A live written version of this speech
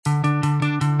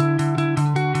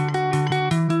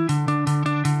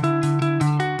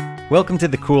Welcome to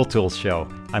the Cool Tools Show.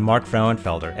 I'm Mark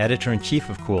Frauenfelder, Editor-in-Chief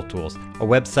of Cool Tools, a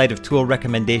website of tool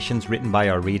recommendations written by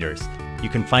our readers. You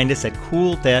can find us at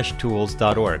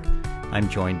cool-tools.org. I'm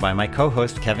joined by my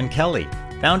co-host, Kevin Kelly,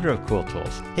 founder of Cool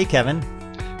Tools. Hey, Kevin.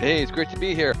 Hey, it's great to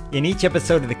be here. In each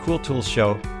episode of the Cool Tools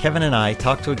Show, Kevin and I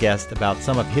talk to a guest about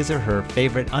some of his or her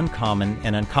favorite uncommon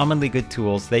and uncommonly good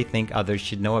tools they think others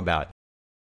should know about.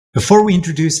 Before we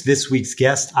introduce this week's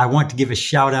guest, I want to give a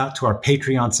shout out to our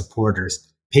Patreon supporters.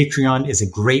 Patreon is a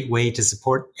great way to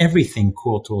support everything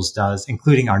Cool Tools does,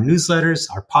 including our newsletters,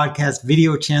 our podcast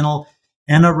video channel,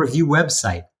 and our review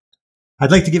website.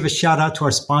 I'd like to give a shout out to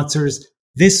our sponsors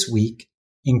this week,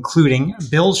 including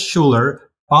Bill Schuler,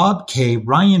 Bob K.,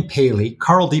 Ryan Paley,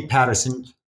 Carl D. Patterson,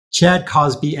 Chad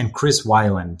Cosby, and Chris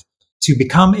Weiland. To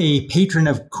become a patron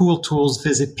of Cool Tools,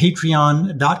 visit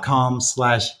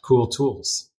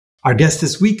patreon.com/cooltools. Our guest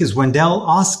this week is Wendell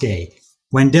Oskay.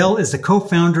 Wendell is the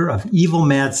co-founder of Evil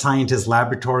Mad Scientist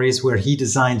Laboratories, where he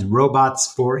designs robots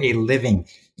for a living.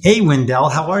 Hey, Wendell,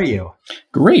 how are you?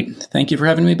 Great. Thank you for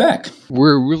having me back.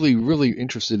 We're really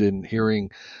interested in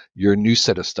hearing your new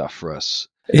set of stuff for us.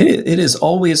 It is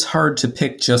always hard to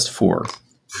pick just four.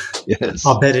 Yes.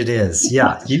 I'll bet it is.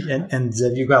 Yeah. You've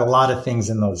got a lot of things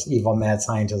in those Evil Mad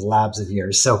Scientist labs of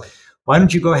yours. So why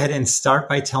don't you go ahead and start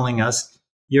by telling us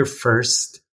your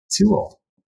first tool?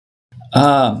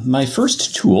 My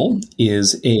first tool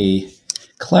is a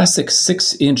classic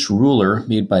 6-inch ruler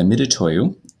made by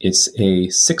Mitutoyo. It's a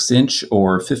 6-inch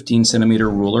or 15-centimeter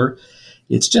ruler.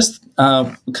 It's just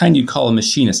kind you'd call a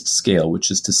machinist scale,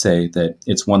 which is to say that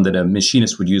it's one that a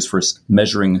machinist would use for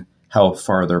measuring how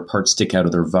far their parts stick out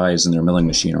of their vise in their milling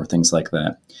machine or things like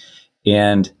that.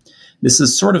 And this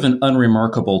is sort of an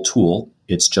unremarkable tool.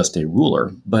 It's just a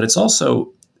ruler, but it's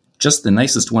also just the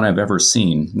nicest one I've ever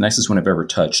seen, nicest one I've ever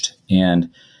touched.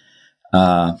 And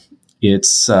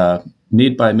it's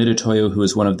made by Mitutoyo, who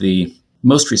is one of the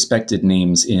most respected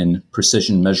names in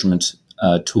precision measurement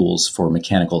tools for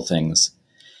mechanical things.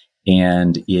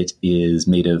 And it is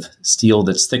made of steel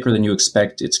that's thicker than you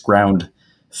expect. It's ground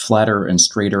flatter and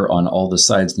straighter on all the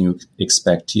sides than you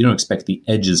expect. You don't expect the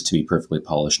edges to be perfectly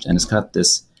polished. And it's got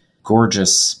this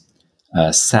gorgeous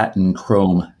satin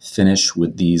chrome finish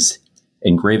with these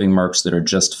engraving marks that are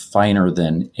just finer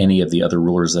than any of the other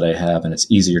rulers that I have, and it's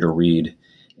easier to read.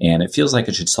 And it feels like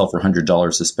it should sell for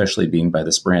 $100, especially being by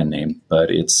this brand name,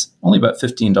 but it's only about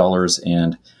 $15,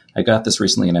 and I got this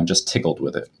recently, and I'm just tickled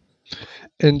with it.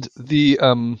 And the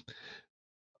I'm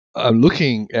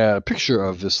looking at a picture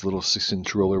of this little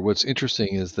 6-inch ruler. What's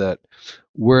interesting is that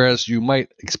whereas you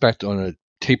might expect on a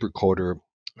tape recorder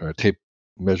or a tape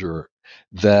measurer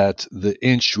that the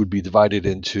inch would be divided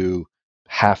into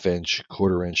half-inch,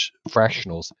 quarter-inch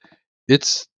fractionals,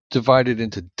 it's divided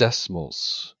into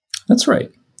decimals. That's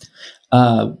right.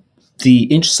 The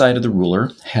inch side of the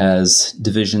ruler has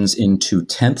divisions into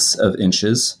tenths of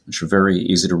inches, which are very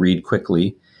easy to read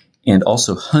quickly, and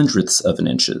also hundredths of an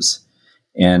inches.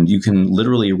 And you can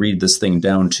literally read this thing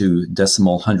down to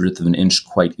decimal hundredth of an inch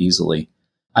quite easily.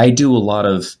 I do a lot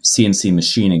of CNC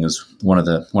machining as one of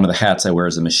the hats I wear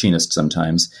as a machinist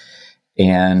sometimes.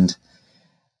 And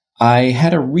I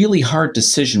had a really hard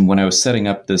decision when I was setting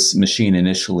up this machine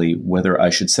initially, whether I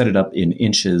should set it up in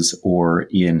inches or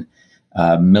in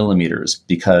millimeters,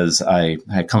 because I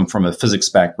come from a physics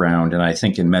background and I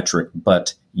think in metric,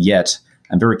 but yet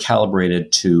I'm very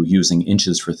calibrated to using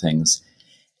inches for things.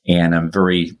 And I'm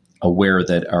very aware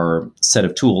that our set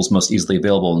of tools most easily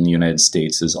available in the United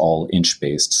States is all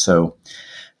inch-based. So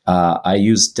I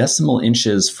use decimal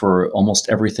inches for almost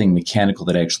everything mechanical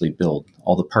that I actually build.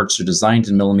 All the parts are designed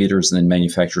in millimeters and then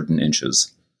manufactured in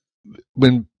inches.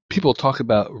 When people talk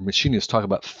about, or machinists talk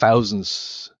about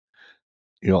thousands,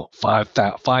 5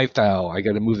 thou, I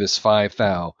got to move this 5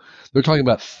 thou. They're talking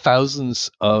about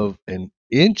thousands of an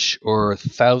inch or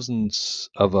thousands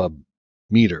of a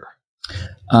meter.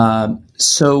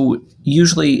 So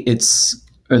usually it's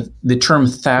the term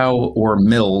thou or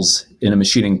mils in a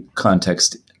machining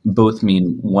context both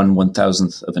mean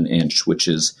 1/1000th of an inch, which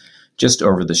is just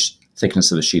over the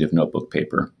thickness of a sheet of notebook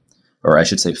paper. Or I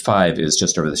should say 5 is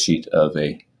just over the sheet of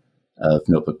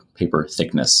notebook paper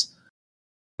thickness.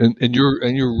 And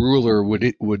your ruler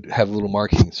would have little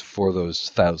markings for those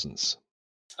thousands.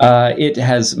 It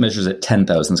measures at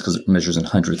 10,000ths because it measures in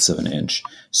hundredths of an inch.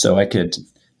 So I could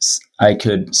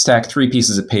stack 3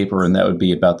 pieces of paper, and that would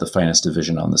be about the finest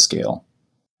division on the scale.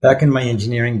 Back in my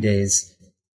engineering days,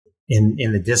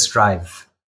 in the disk drive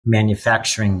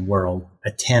manufacturing world,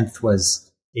 a tenth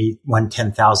was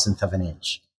 1/10,000th of an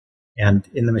inch. And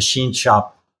in the machine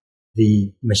shop,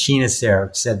 the machinist there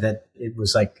said that it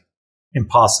was like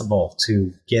impossible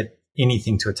to get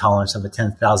anything to a tolerance of a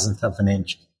 10,000th of an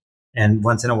inch. And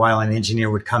once in a while, an engineer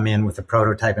would come in with a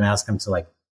prototype and ask him to like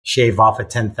shave off a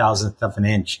 10,000th of an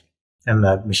inch. And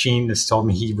the machinist told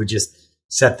me he would just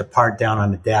set the part down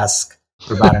on the desk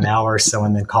for about an hour or so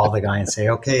and then call the guy and say,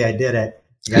 okay, I did it.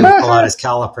 The guy would pull out his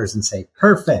calipers and say,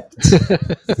 perfect.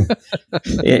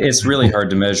 It's really hard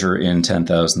to measure in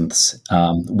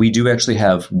 10,000ths. We do actually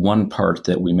have one part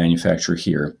that we manufacture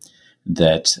here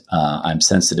that I'm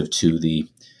sensitive to the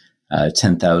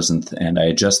 10,000th, and I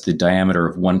adjust the diameter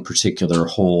of one particular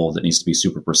hole that needs to be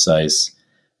super precise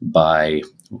by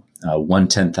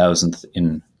 1/10,000th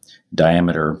in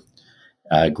diameter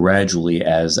gradually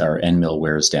as our end mill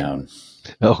wears down.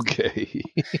 Okay.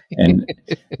 And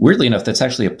weirdly enough, that's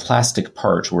actually a plastic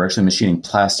part. We're actually machining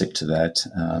plastic to that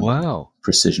Wow.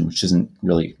 precision, which isn't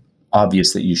really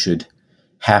obvious that you should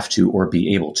have to or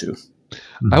be able to.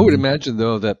 I would imagine,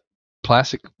 though, that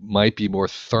plastic might be more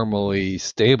thermally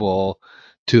stable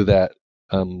to that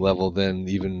level than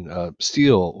even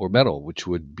steel or metal, which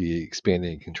would be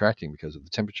expanding and contracting because of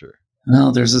the temperature.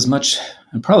 Well, there's as much,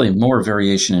 and probably more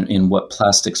variation in what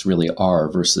plastics really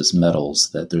are versus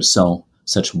metals, that there's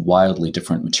such wildly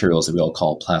different materials that we all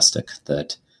call plastic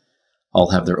that all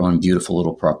have their own beautiful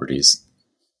little properties.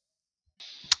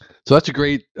 So that's a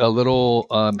great little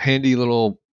handy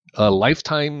little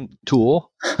lifetime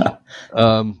tool.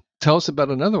 Tell us about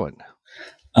another one.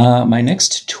 My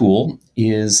next tool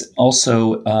is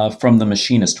also from the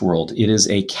machinist world. It is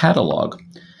a catalog.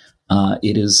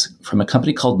 It is from a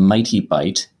company called Mighty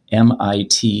Bite,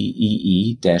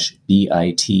 MITEE-BITE,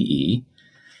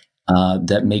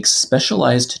 that makes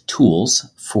specialized tools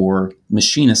for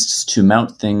machinists to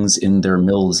mount things in their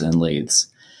mills and lathes.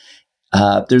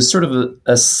 There's sort of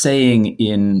a saying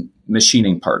in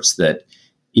machining parts that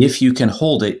if you can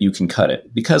hold it, you can cut it.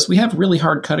 Because we have really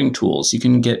hard cutting tools. You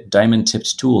can get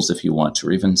diamond-tipped tools if you want to,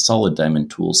 or even solid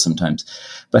diamond tools sometimes.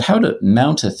 But how to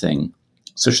mount a thing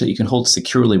such that you can hold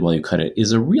securely while you cut it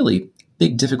is a really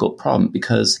big, difficult problem,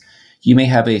 because you may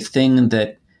have a thing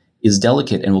that is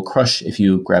delicate and will crush if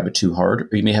you grab it too hard,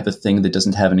 or you may have a thing that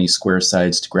doesn't have any square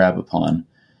sides to grab upon.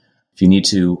 If you need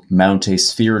to mount a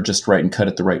sphere just right and cut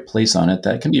it the right place on it,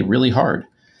 that can be really hard.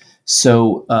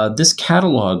 So this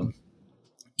catalog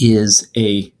is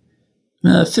a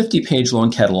 50-page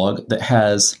long catalog that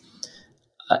has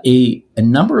a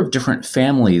number of different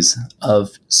families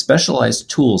of specialized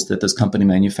tools that this company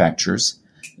manufactures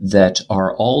that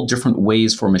are all different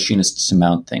ways for machinists to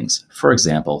mount things. For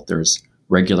example, there's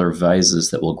regular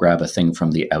vises that will grab a thing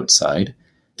from the outside.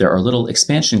 There are little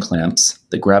expansion clamps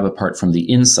that grab a part from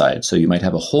the inside. So you might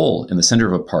have a hole in the center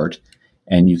of a part,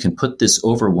 and you can put this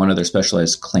over one of their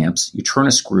specialized clamps. You turn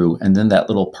a screw, and then that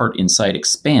little part inside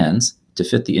expands to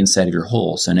fit the inside of your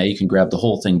hole. So now you can grab the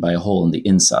whole thing by a hole in the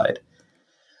inside.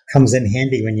 Comes in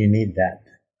handy when you need that.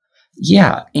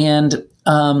 Yeah, and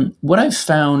what I've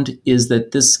found is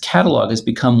that this catalog has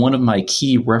become one of my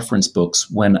key reference books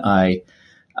when I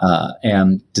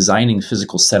am designing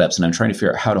physical setups and I'm trying to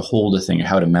figure out how to hold a thing or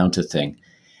how to mount a thing.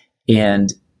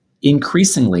 And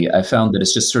increasingly, I found that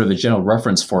it's just sort of a general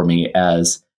reference for me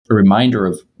as a reminder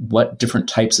of what different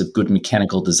types of good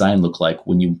mechanical design look like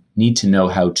when you need to know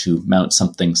how to mount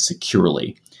something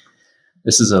securely.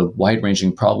 This is a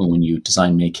wide-ranging problem when you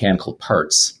design mechanical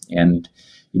parts, and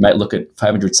you might look at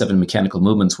 507 mechanical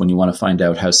movements when you want to find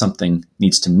out how something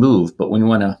needs to move, but when you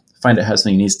want to find out how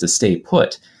something needs to stay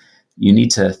put, you need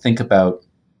to think about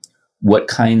what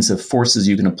kinds of forces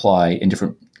you can apply in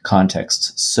different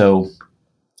contexts. So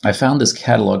I found this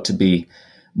catalog to be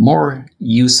more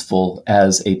useful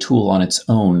as a tool on its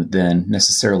own than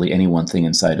necessarily any one thing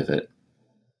inside of it.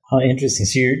 Oh, interesting.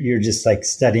 So you're just like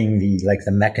studying the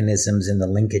mechanisms and the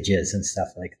linkages and stuff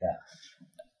like that.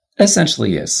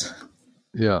 Essentially, yes.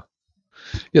 Yeah.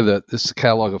 This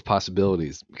catalog of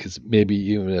possibilities, because maybe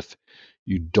even if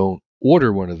you don't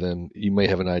order one of them, you may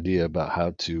have an idea about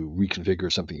how to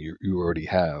reconfigure something you already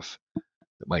have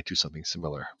that might do something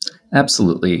similar.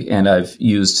 Absolutely. And I've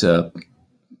used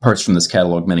parts from this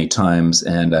catalog many times,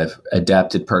 and I've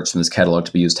adapted parts from this catalog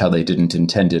to be used how they didn't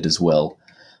intend it as well.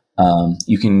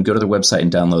 You can go to their website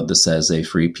and download this as a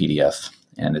free PDF,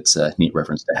 and it's a neat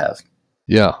reference to have.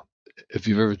 Yeah. If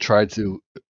you've ever tried to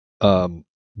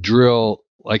drill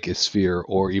like a sphere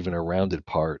or even a rounded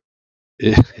part,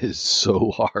 it is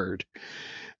so hard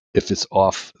if it's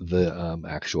off the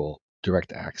actual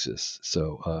direct axis.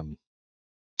 So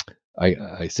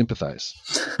I sympathize.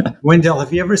 Wendell,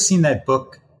 have you ever seen that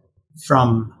book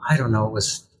from, I don't know, it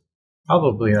was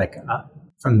probably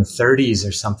from the 30s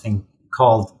or something,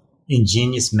 called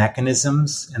Ingenious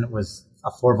Mechanisms, and it was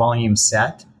a 4-volume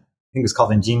set. I think it was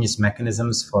called Ingenious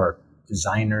Mechanisms for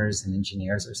designers and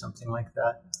engineers or something like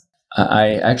that?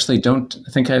 I actually don't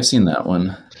think I've seen that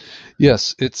one.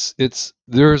 Yes,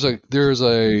 there's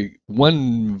a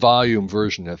one volume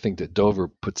version I think that Dover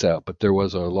puts out, but there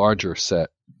was a larger set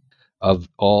of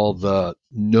all the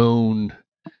known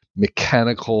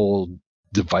mechanical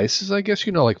devices, I guess,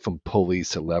 like from pulleys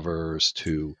to levers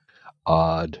to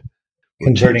odd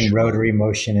Converting rotation. rotary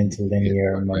motion into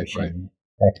linear motion, right.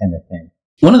 That kind of thing.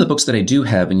 One of the books that I do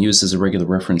have and use as a regular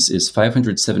reference is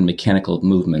 507 Mechanical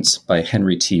Movements by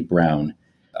Henry T. Brown.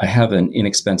 I have an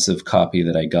inexpensive copy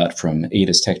that I got from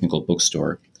Ada's Technical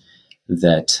Bookstore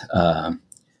that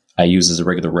I use as a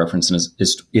regular reference. And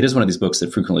it is one of these books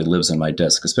that frequently lives on my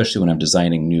desk, especially when I'm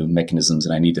designing new mechanisms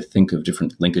and I need to think of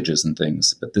different linkages and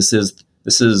things. But this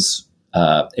is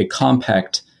a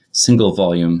compact single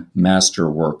volume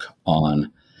masterwork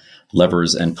on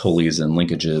levers and pulleys and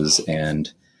linkages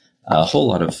and a whole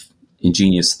lot of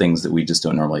ingenious things that we just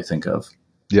don't normally think of.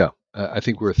 Yeah, I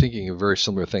think we're thinking of very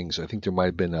similar things. I think there might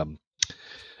have been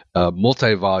a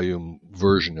multi-volume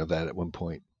version of that at one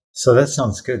point. So that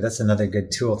sounds good. That's another good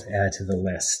tool to add to the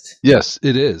list. Yes,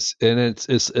 it is. And it's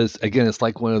again, it's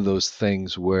like one of those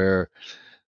things where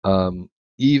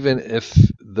even if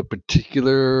the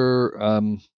particular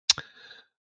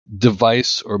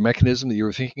device or mechanism that you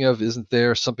were thinking of isn't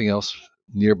there, something else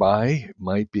nearby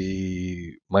might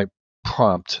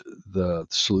prompt the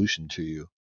solution to you.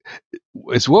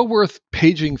 It's well worth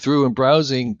paging through and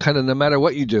browsing kind of no matter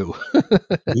what you do.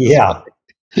 Yeah.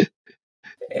 It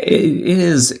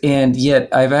is, and yet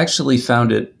I've actually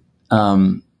found it,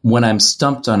 when I'm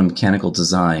stumped on a mechanical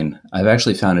design, I've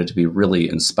actually found it to be really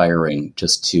inspiring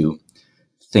just to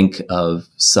think of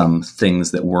some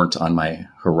things that weren't on my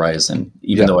horizon.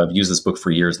 Even though I've used this book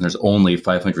for years and there's only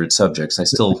 500 subjects, I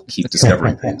still keep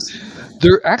discovering things.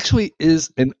 There actually is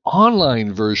an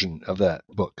online version of that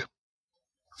book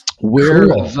where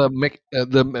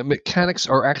the mechanics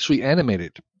are actually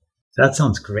animated. That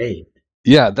sounds great.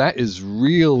 Yeah, that is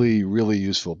really, really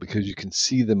useful because you can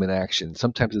see them in action.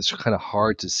 Sometimes it's kind of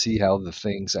hard to see how the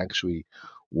things actually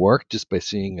work just by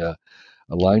seeing a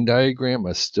line diagram,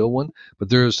 a still one. But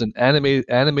there's an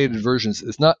animated versions.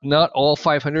 It's not all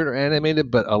 500 are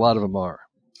animated, but a lot of them are.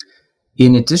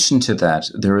 In addition to that,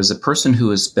 there is a person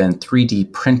who has been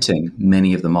 3D printing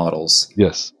many of the models.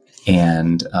 Yes.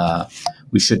 And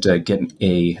we should get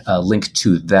a link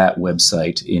to that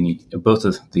website in both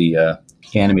of the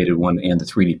animated one and the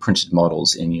 3D printed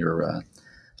models in your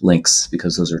links,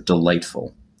 because those are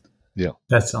delightful. Yeah.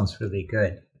 That sounds really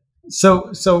good.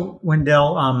 So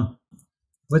Wendell,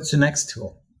 what's the next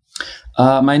tool?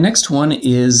 My next one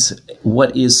is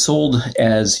what is sold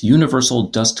as Universal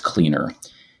Dust Cleaner.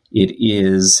 It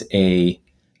is a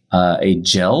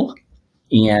gel,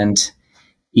 and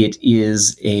it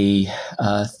is a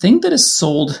thing that is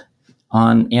sold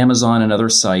on Amazon and other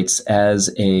sites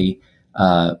as a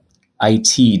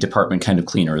IT department kind of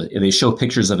cleaner. They show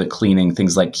pictures of it cleaning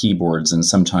things like keyboards and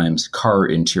sometimes car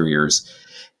interiors.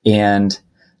 And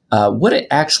what it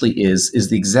actually is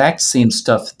the exact same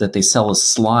stuff that they sell as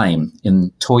slime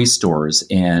in toy stores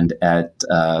and at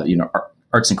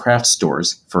arts and crafts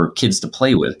stores for kids to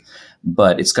play with.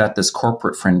 But it's got this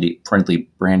corporate friendly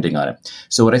branding on it.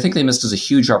 So what I think they missed is a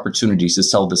huge opportunity to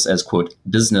sell this as, quote,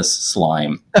 business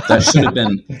slime. That should have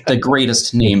been the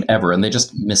greatest name ever, and they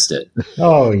just missed it.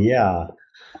 Oh, yeah.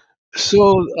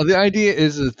 So the idea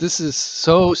is that this is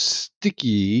so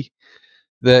sticky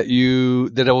that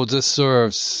it will just sort of,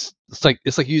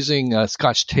 it's like using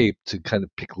Scotch tape to kind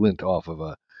of pick lint off of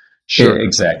a shirt. Yeah,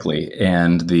 exactly.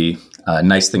 And the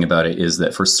nice thing about it is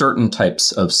that for certain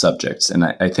types of subjects, and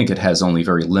I think it has only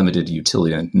very limited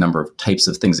utility and number of types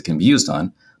of things it can be used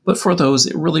on, but for those,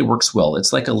 it really works well.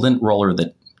 It's like a lint roller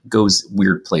that goes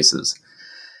weird places.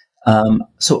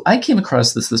 So I came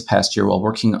across this past year while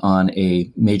working on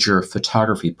a major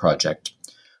photography project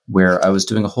where I was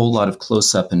doing a whole lot of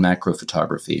close-up and macro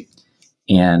photography.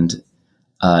 And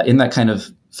in that kind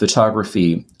of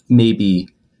photography, maybe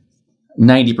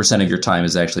 90% of your time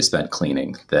is actually spent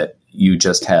cleaning, that you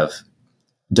just have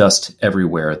dust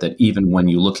everywhere, that even when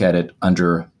you look at it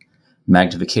under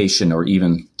magnification or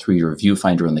even through your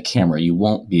viewfinder in the camera, you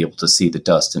won't be able to see the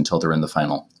dust until they're in the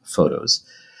final photos.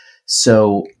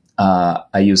 So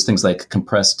I use things like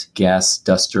compressed gas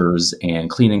dusters and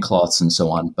cleaning cloths and so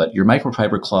on, but your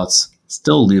microfiber cloths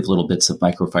still leave little bits of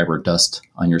microfiber dust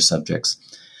on your subjects.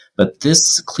 But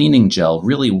this cleaning gel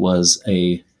really was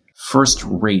a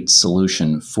first-rate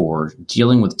solution for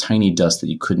dealing with tiny dust that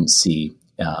you couldn't see,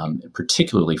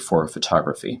 particularly for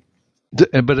photography. But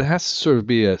it has to sort of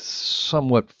be a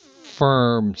somewhat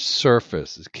firm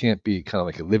surface. It can't be kind of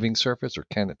like a living surface, or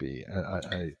can it be?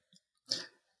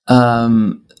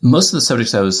 Most of the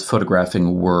subjects I was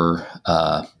photographing were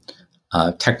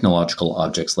technological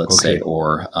objects, let's say,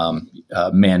 or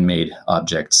man-made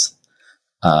objects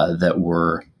that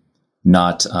were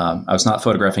not. I was not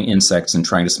photographing insects and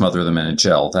trying to smother them in a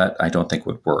gel. That I don't think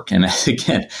would work. And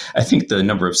again, I think the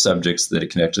number of subjects that it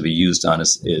can actually be used on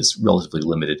is relatively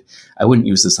limited. I wouldn't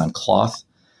use this on cloth,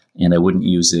 and I wouldn't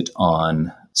use it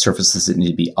on surfaces that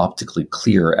need to be optically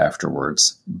clear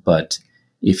afterwards. But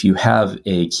if you have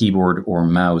a keyboard or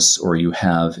mouse, or you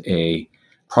have a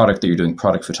product that you're doing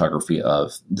product photography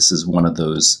of, this is one of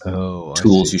those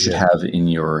tools you should have in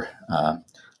your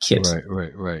kit.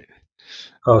 Right.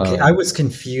 Okay, I was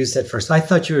confused at first. I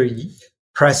thought you were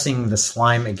pressing the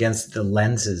slime against the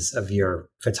lenses of your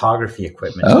photography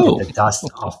equipment to get the dust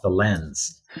off the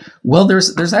lens. Well,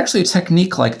 there's actually a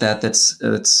technique like that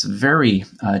that's very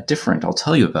different. I'll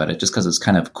tell you about it just because it's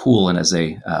kind of cool and as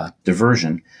a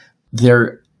diversion.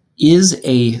 There is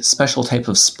a special type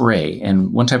of spray,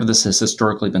 and one type of this has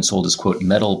historically been sold as, quote,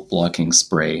 metal blocking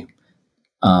spray.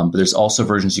 But there's also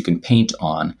versions you can paint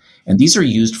on, and these are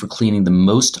used for cleaning the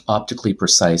most optically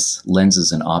precise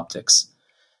lenses and optics.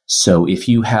 So if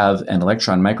you have an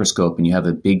electron microscope and you have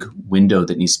a big window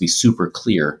that needs to be super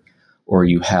clear, or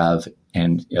you have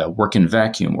work in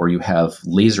vacuum, or you have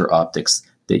laser optics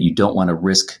that you don't want to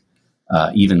risk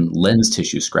even lens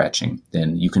tissue scratching,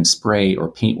 then you can spray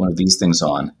or paint one of these things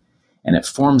on, and it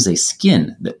forms a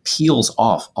skin that peels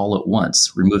off all at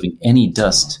once, removing any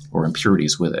dust or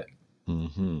impurities with it.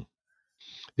 Mm-hmm.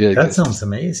 Yeah, that sounds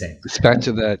amazing. It's back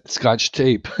to that Scotch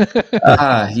tape.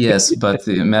 Yes, but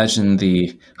imagine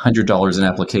the $100 an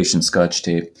application Scotch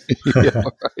tape. Yeah,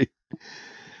 right.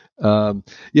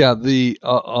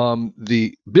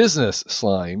 The business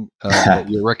slime that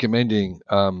you're recommending,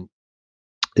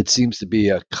 it seems to be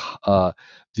the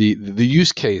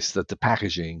use case that the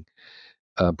packaging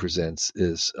presents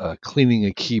is cleaning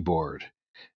a keyboard.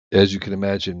 As you can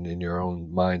imagine in your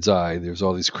own mind's eye, there's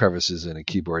all these crevices in a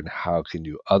keyboard, and how can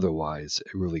you otherwise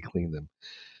really clean them?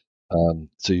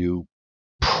 So you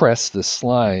press the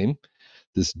slime,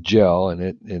 this gel, and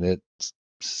it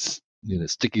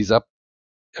stickies up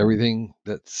everything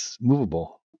that's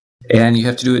movable. And you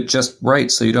have to do it just right,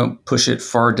 so you don't push it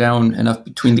far down enough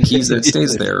between the keys that it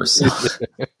stays there. So.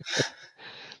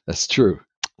 That's true.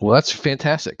 Well, that's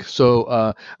fantastic.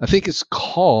 So I think it's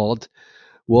called,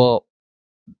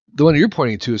 the one you're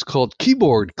pointing to is called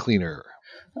Keyboard Cleaner.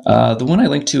 The one I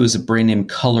linked to is a brand named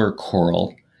Color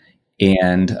Coral,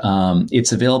 and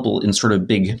it's available in sort of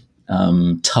big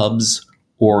tubs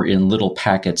or in little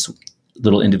packets,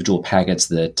 little individual packets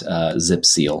that zip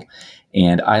seal.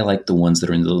 And I like the ones that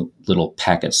are in the little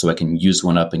packets, so I can use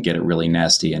one up and get it really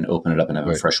nasty and open it up and have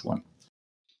a fresh one.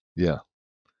 Yeah.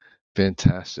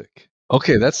 Fantastic.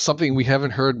 Okay, that's something we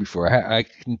haven't heard before. I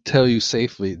can tell you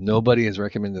safely, nobody has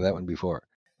recommended that one before.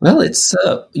 Well, it's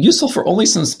useful for only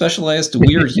some specialized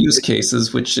weird use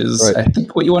cases, which is, I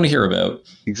think, what you want to hear about.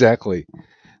 Exactly.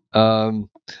 So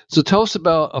tell us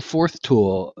about a fourth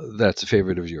tool that's a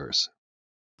favorite of yours.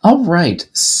 All right.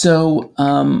 So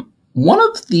one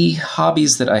of the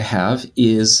hobbies that I have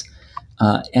is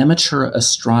amateur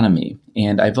astronomy,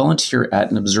 and I volunteer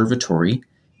at an observatory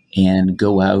and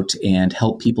go out and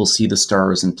help people see the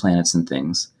stars and planets and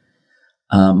things.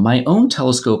 My own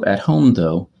telescope at home,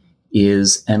 though,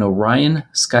 is an Orion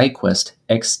SkyQuest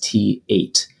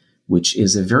XT8, which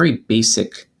is a very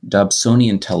basic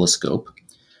Dobsonian telescope,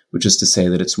 which is to say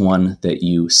that it's one that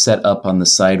you set up on the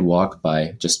sidewalk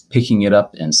by just picking it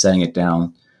up and setting it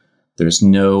down. There's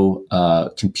no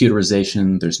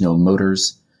computerization, there's no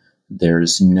motors,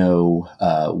 there's no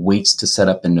weights to set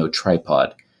up, and no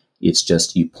tripod. It's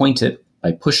just you point it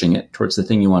by pushing it towards the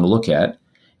thing you want to look at,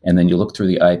 and then you look through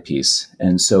the eyepiece.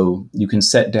 And so you can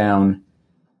set down,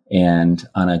 and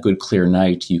on a good clear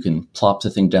night, you can plop the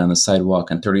thing down the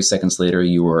sidewalk, and 30 seconds later,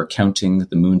 you are counting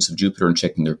the moons of Jupiter and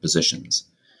checking their positions.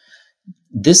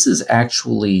 This is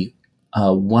actually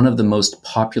one of the most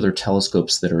popular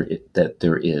telescopes that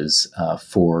there is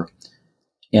for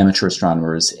amateur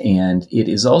astronomers, and it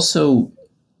is also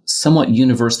somewhat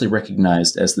universally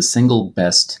recognized as the single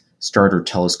best starter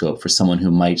telescope for someone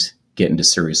who might get into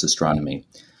serious astronomy,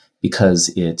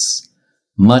 because it's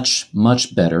much,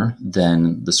 much better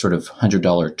than the sort of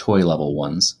 $100 toy level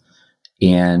ones.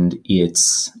 And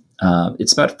it's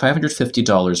about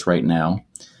 $550 right now,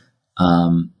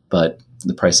 but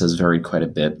the price has varied quite a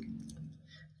bit.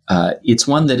 It's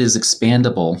one that is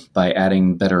expandable by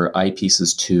adding better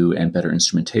eyepieces to and better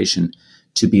instrumentation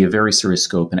to be a very serious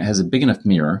scope. And it has a big enough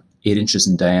mirror, 8 inches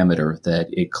in diameter, that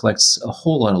it collects a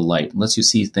whole lot of light and lets you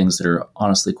see things that are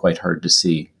honestly quite hard to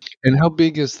see. And how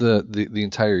big is the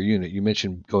entire unit? You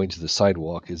mentioned going to the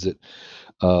sidewalk. Is it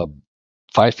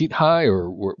 5 feet high,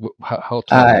 or how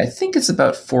tall? I think it's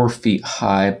about 4 feet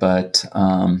high, but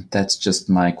that's just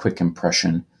my quick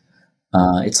impression.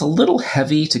 It's a little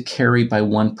heavy to carry by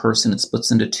one person. It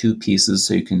splits into two pieces,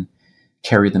 so you can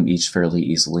carry them each fairly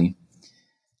easily.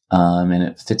 And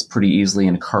it fits pretty easily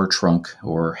in a car trunk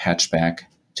or hatchback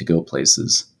to go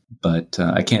places. But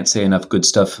I can't say enough good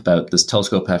stuff about this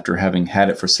telescope after having had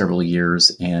it for several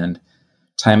years. And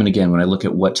time and again, when I look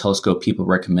at what telescope people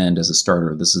recommend as a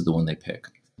starter, this is the one they pick.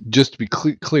 Just to be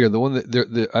clear, the one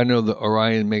that I know that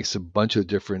Orion makes a bunch of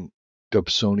different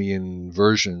Dobsonian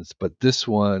versions, but this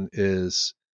one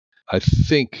is, I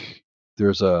think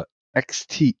there's a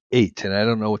XT8, and I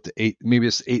don't know what the 8, maybe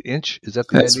it's 8-inch. Is that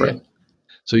the That's idea? right.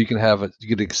 So you can have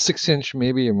you get a 6-inch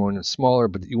maybe, or one smaller,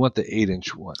 but you want the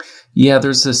 8-inch one. Yeah,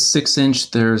 there's a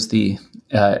 6-inch. There's the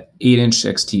 8-inch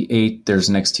XT8. There's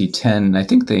an XT10. And I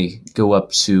think they go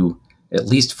up to at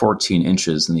least 14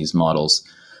 inches in these models.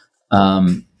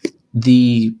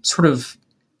 The sort of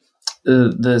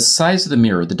the size of the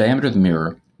mirror, the diameter of the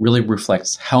mirror, really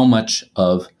reflects how much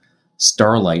of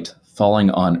starlight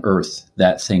falling on Earth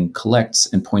that thing collects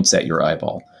and points at your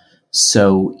eyeball.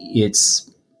 So its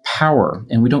power,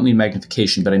 and we don't mean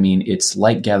magnification, but I mean its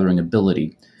light gathering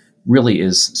ability, really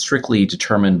is strictly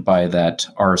determined by that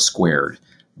R squared,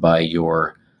 by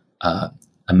your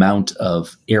amount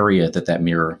of area that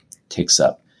mirror takes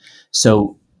up.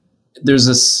 So there's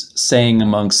this saying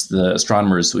amongst the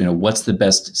astronomers, what's the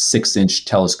best 6-inch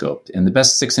telescope? And the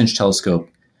best 6-inch telescope,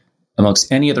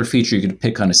 amongst any other feature you could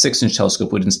pick on a 6-inch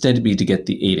telescope, would instead be to get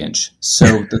the 8-inch. So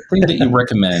the thing that you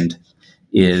recommend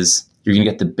is you're going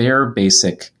to get the bare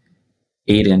basic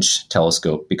 8-inch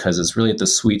telescope, because it's really at the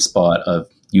sweet spot of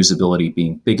usability,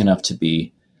 being big enough to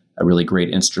be a really great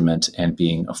instrument and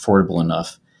being affordable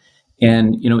enough.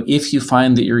 And, if you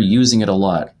find that you're using it a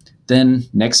lot, then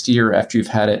next year after you've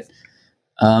had it,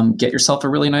 get yourself a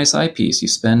really nice eyepiece. You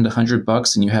spend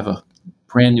 $100 and you have a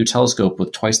brand new telescope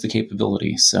with twice the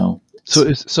capability. So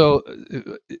is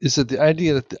it the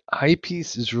idea that the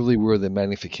eyepiece is really where the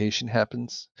magnification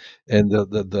happens, and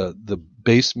the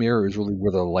base mirror is really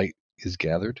where the light is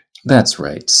gathered? That's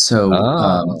right. So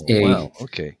wow,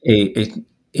 okay.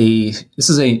 This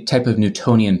is a type of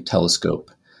Newtonian telescope.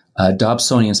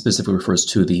 Dobsonian specifically refers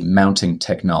to the mounting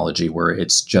technology, where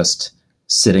it's just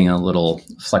sitting on a little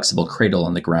flexible cradle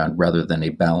on the ground rather than a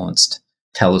balanced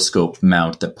telescope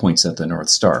mount that points at the North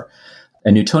Star.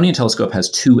 A Newtonian telescope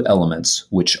has two elements,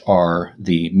 which are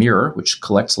the mirror, which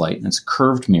collects light, and it's a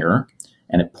curved mirror,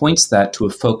 and it points that to a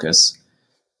focus.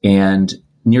 And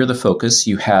near the focus,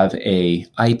 you have a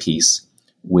eyepiece,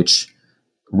 which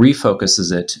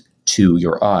refocuses it to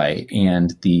your eye.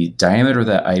 And the diameter of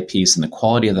that eyepiece and the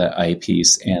quality of that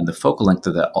eyepiece and the focal length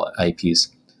of that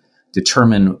eyepiece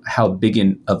determine how big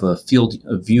of a field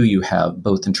of view you have,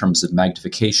 both in terms of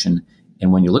magnification.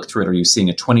 And when you look through it, are you seeing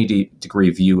a 20-degree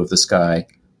view of the sky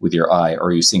with your eye, or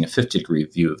are you seeing a 50-degree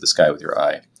view of the sky with your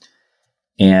eye?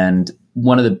 And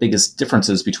one of the biggest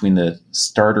differences between the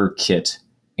starter kit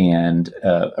and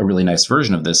a really nice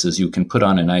version of this is you can put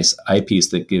on a nice eyepiece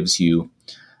that gives you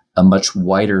a much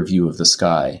wider view of the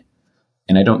sky.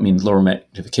 And I don't mean lower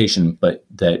magnification, but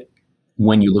that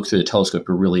when you look through the telescope,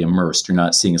 you're really immersed. You're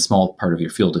not seeing a small part of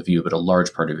your field of view, but a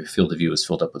large part of your field of view is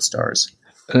filled up with stars.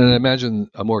 And I imagine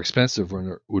a more expensive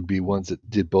one would be ones that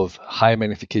did both high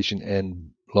magnification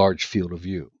and large field of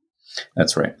view.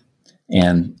 That's right.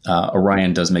 And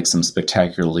Orion does make some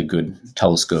spectacularly good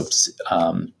telescopes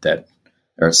that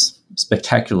are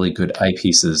spectacularly good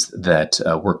eyepieces that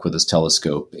work with this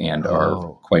telescope and are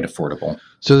quite affordable.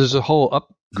 So there's a whole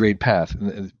upgrade path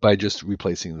by just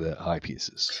replacing the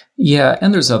eyepieces. Yeah,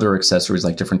 and there's other accessories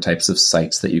like different types of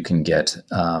sights that you can get.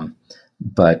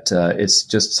 But it's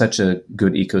just such a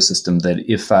good ecosystem that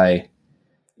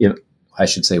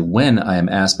when I am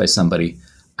asked by somebody,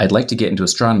 I'd like to get into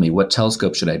astronomy, what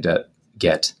telescope should I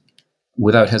get?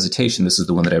 Without hesitation, this is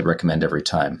the one that I recommend every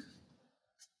time.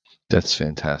 That's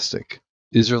fantastic.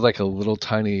 Is there like a little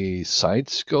tiny side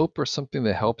scope or something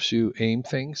that helps you aim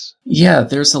things? Yeah,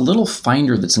 there's a little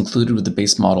finder that's included with the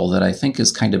base model that I think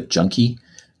is kind of junky.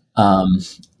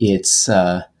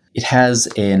 It has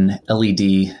an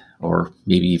LED or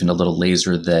maybe even a little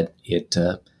laser that it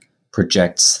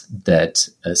projects that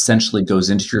essentially goes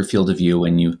into your field of view,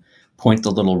 and you point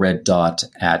the little red dot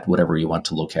at whatever you want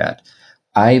to look at.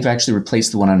 I've actually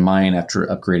replaced the one on mine after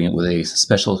upgrading it with a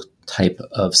special type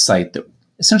of sight that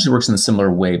essentially works in a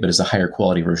similar way, but is a higher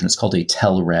quality version. It's called a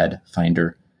Telrad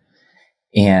finder.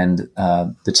 And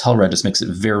the Telrad just makes it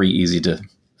very easy to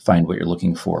find what you're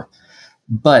looking for.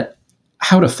 But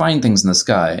how to find things in the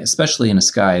sky, especially in a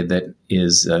sky that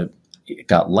is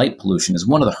got light pollution, is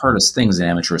one of the hardest things in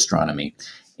amateur astronomy.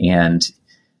 And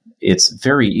it's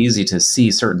very easy to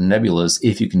see certain nebulas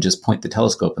if you can just point the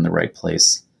telescope in the right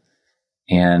place.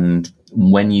 And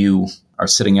when you are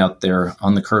sitting out there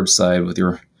on the curbside with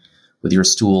your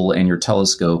stool and your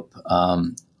telescope,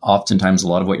 oftentimes a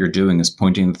lot of what you're doing is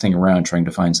pointing the thing around, trying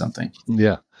to find something.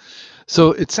 Yeah.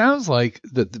 So it sounds like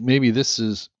that maybe this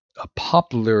is a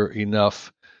popular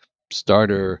enough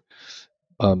starter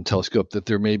telescope that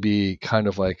there may be kind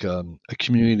of like a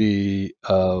community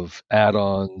of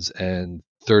add-ons and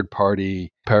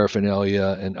third-party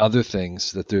paraphernalia and other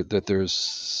things that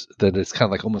it's kind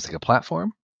of like almost like a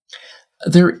platform.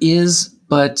 There is,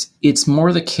 but it's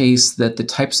more the case that the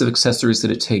types of accessories that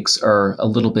it takes are a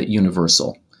little bit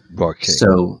universal. Okay.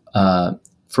 So,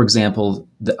 for example,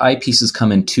 the eyepieces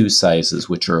come in two sizes,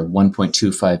 which are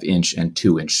 1.25 inch and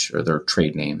 2 inch, or their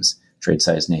trade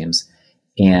size names.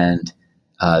 And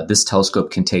this telescope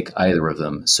can take either of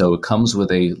them. So it comes with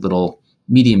a little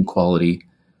medium quality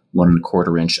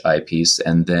 1.25 inch eyepiece,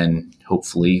 and then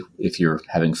hopefully, if you're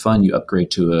having fun, you upgrade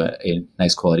to a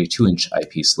nice quality 2 inch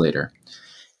eyepiece later.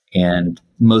 And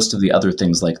most of the other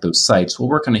things like those sights will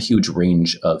work on a huge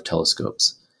range of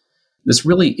telescopes. This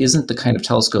really isn't the kind of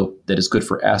telescope that is good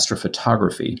for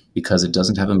astrophotography because it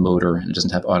doesn't have a motor and it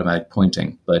doesn't have automatic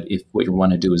pointing. But if what you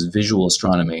want to do is visual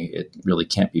astronomy, it really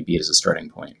can't be beat as a starting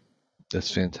point.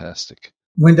 That's fantastic.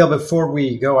 Wendell, before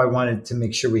we go, I wanted to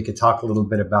make sure we could talk a little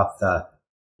bit about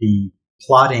the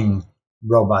plotting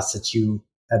robots that you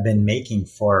have been making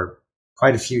for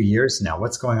quite a few years now.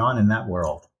 What's going on in that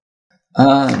world?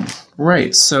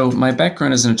 Right. So my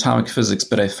background is in atomic physics,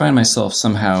 but I find myself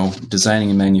somehow designing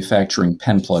and manufacturing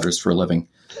pen plotters for a living.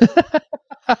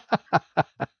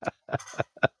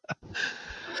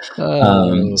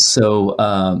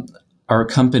 Our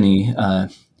company,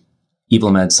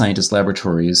 Evilmad Scientist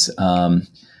Laboratories,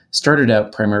 started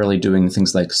out primarily doing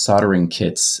things like soldering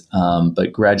kits,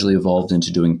 but gradually evolved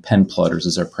into doing pen plotters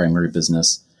as our primary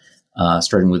business,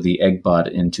 starting with the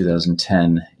Eggbot in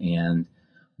 2010 and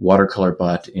Watercolor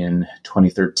Bot in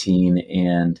 2013.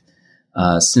 And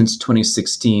since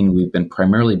 2016, we've been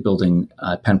primarily building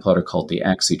a pen plotter called the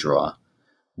AxiDraw,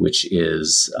 which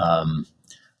is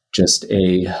just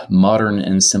a modern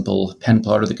and simple pen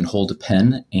plotter that can hold a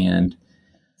pen. And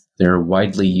they're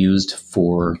widely used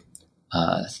for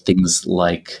things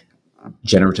like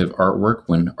generative artwork,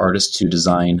 when artists who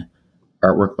design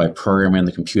artwork by programming on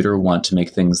the computer want to make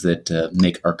things that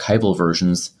make archival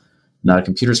versions, not a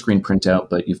computer screen printout,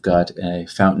 but you've got a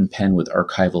fountain pen with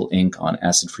archival ink on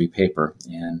acid-free paper,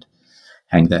 and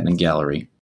hang that in a gallery.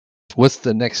 What's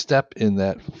the next step in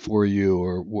that for you,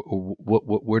 or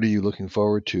what are you looking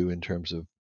forward to in terms of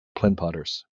pen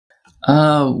plotters?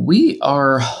 We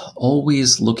are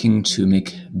always looking to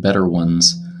make better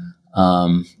ones.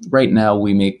 Right now,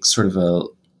 we make sort of a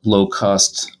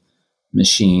low-cost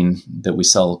machine that we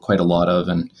sell quite a lot of,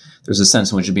 and there's a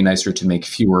sense in which it'd be nicer to make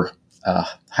fewer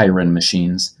higher-end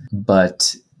machines.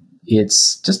 But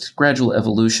it's just a gradual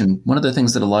evolution. One of the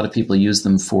things that a lot of people use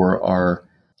them for are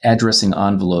addressing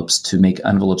envelopes to make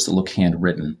envelopes that look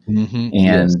handwritten. Mm-hmm,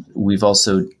 and yes. We've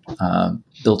also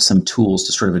built some tools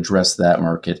to sort of address that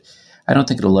market. I don't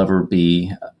think it'll ever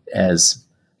be as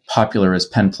popular as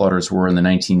pen plotters were in the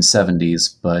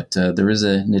 1970s, but there is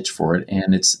a niche for it,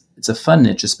 and it's a fun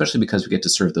niche, especially because we get to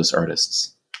serve those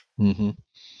artists. Mm-hmm.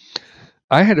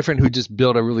 I had a friend who just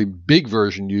built a really big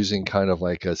version using kind of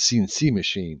like a CNC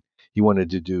machine. He wanted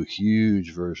to do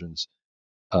huge versions,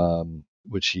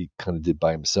 which he kind of did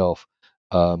by himself.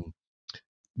 Do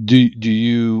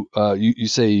you you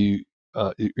say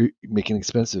you're making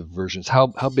expensive versions? How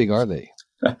big are they?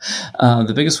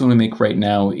 The biggest one we make right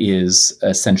now is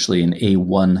essentially an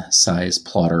A1 size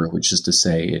plotter, which is to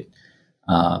say it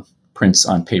prints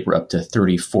on paper up to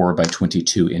 34 by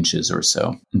 22 inches or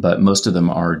so. But most of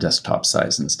them are desktop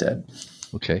size instead.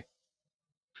 Okay.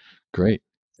 Great.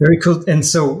 Very cool. And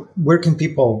so where can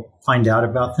people find out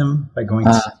about them? By going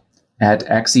to... At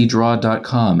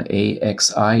axidraw.com,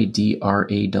 AXIDRAW.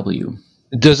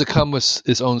 Does it come with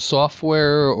its own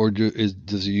software, or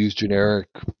does it use generic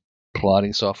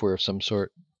plotting software of some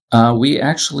sort? We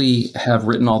actually have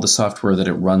written all the software that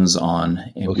it runs on,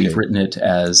 and okay. We've written it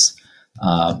as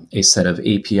a set of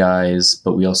APIs,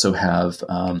 but we also have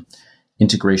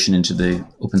integration into the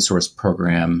open source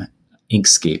program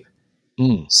Inkscape.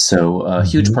 So a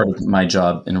huge part of my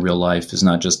job in real life is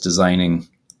not just designing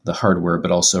the hardware,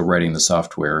 but also writing the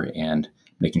software and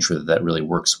making sure that that really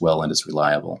works well and is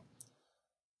reliable.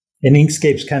 And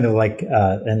Inkscape's kind of like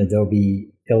an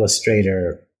Adobe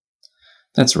Illustrator.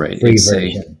 That's right.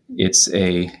 It's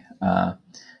a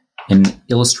an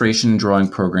illustration drawing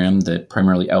program that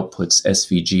primarily outputs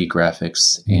SVG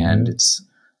graphics, and it's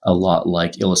a lot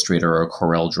like Illustrator or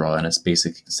CorelDRAW in its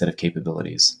basic set of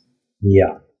capabilities.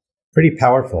 Yeah, pretty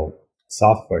powerful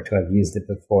software to have used it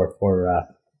before for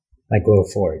like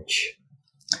Glowforge.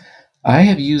 I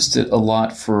have used it a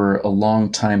lot for a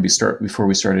long time before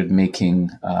we started making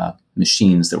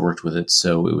machines that worked with it,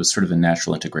 so it was sort of a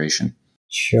natural integration.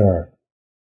 Sure.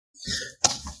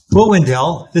 Well,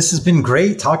 Wendell, this has been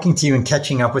great talking to you and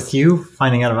catching up with you,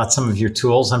 finding out about some of your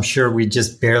tools. I'm sure we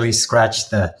just barely scratched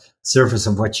the surface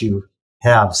of what you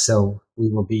have, so we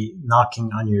will be knocking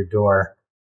on your door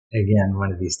again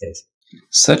one of these days.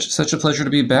 Such a pleasure to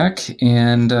be back,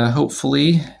 and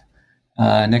hopefully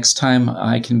next time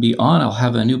I can be on, I'll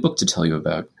have a new book to tell you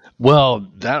about. Well,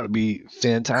 that would be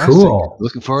fantastic. Cool.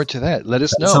 Looking forward to that. Let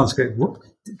us know. Sounds great.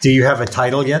 Do you have a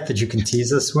title yet that you can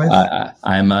tease us with?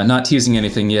 I'm not teasing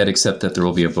anything yet, except that there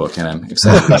will be a book, and I'm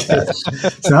excited about that.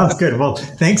 Sounds good. Well,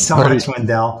 thanks so much,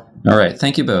 Wendell. All right.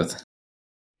 Thank you both.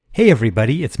 Hey,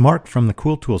 everybody. It's Mark from the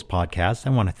Cool Tools Podcast.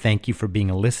 I want to thank you for being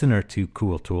a listener to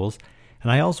Cool Tools.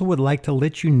 And I also would like to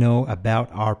let you know about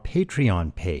our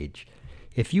Patreon page.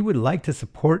 If you would like to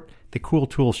support the Cool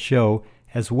Tools show,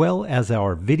 as well as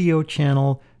our video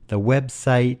channel, the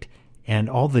website, and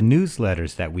all the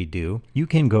newsletters that we do, you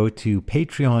can go to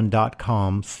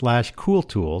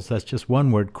patreon.com/cooltools. That's just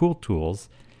one word, Cool Tools,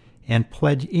 and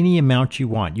pledge any amount you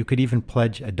want. You could even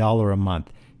pledge $1 a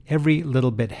month. Every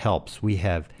little bit helps. We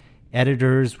have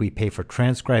editors, we pay for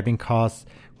transcribing costs,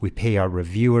 we pay our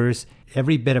reviewers.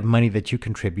 Every bit of money that you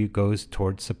contribute goes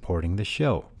towards supporting the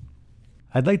show.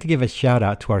 I'd like to give a shout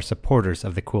out to our supporters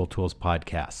of the Cool Tools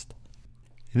Podcast.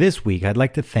 This week, I'd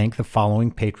like to thank the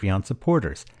following Patreon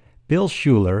supporters: Bill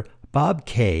Schuler, Bob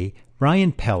Kay,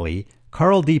 Brian Pelly,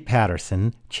 Carl D.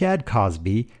 Patterson, Chad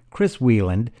Cosby, Chris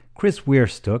Wieland, Chris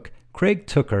Weirstook, Craig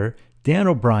Tooker, Dan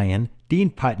O'Brien, Dean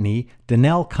Putney,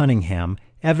 Danelle Cunningham,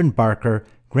 Evan Barker,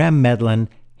 Graham Medlin,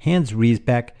 Hans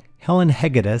Riesbeck, Helen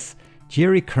Hegedus,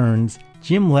 Jerry Kearns,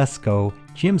 Jim Lesko,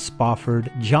 Jim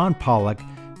Spofford, John Pollock,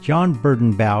 John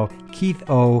Burdenbaugh, Keith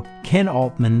O., Ken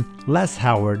Altman, Les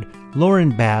Howard,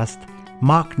 Lauren Bast,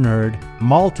 Mock Nerd,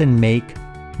 Malton Make,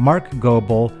 Mark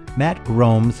Goebel, Matt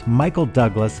Gromes, Michael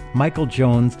Douglas, Michael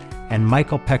Jones, and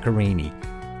Michael Pecorini.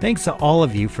 Thanks to all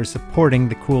of you for supporting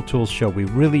the Cool Tools show. We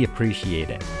really appreciate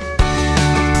it.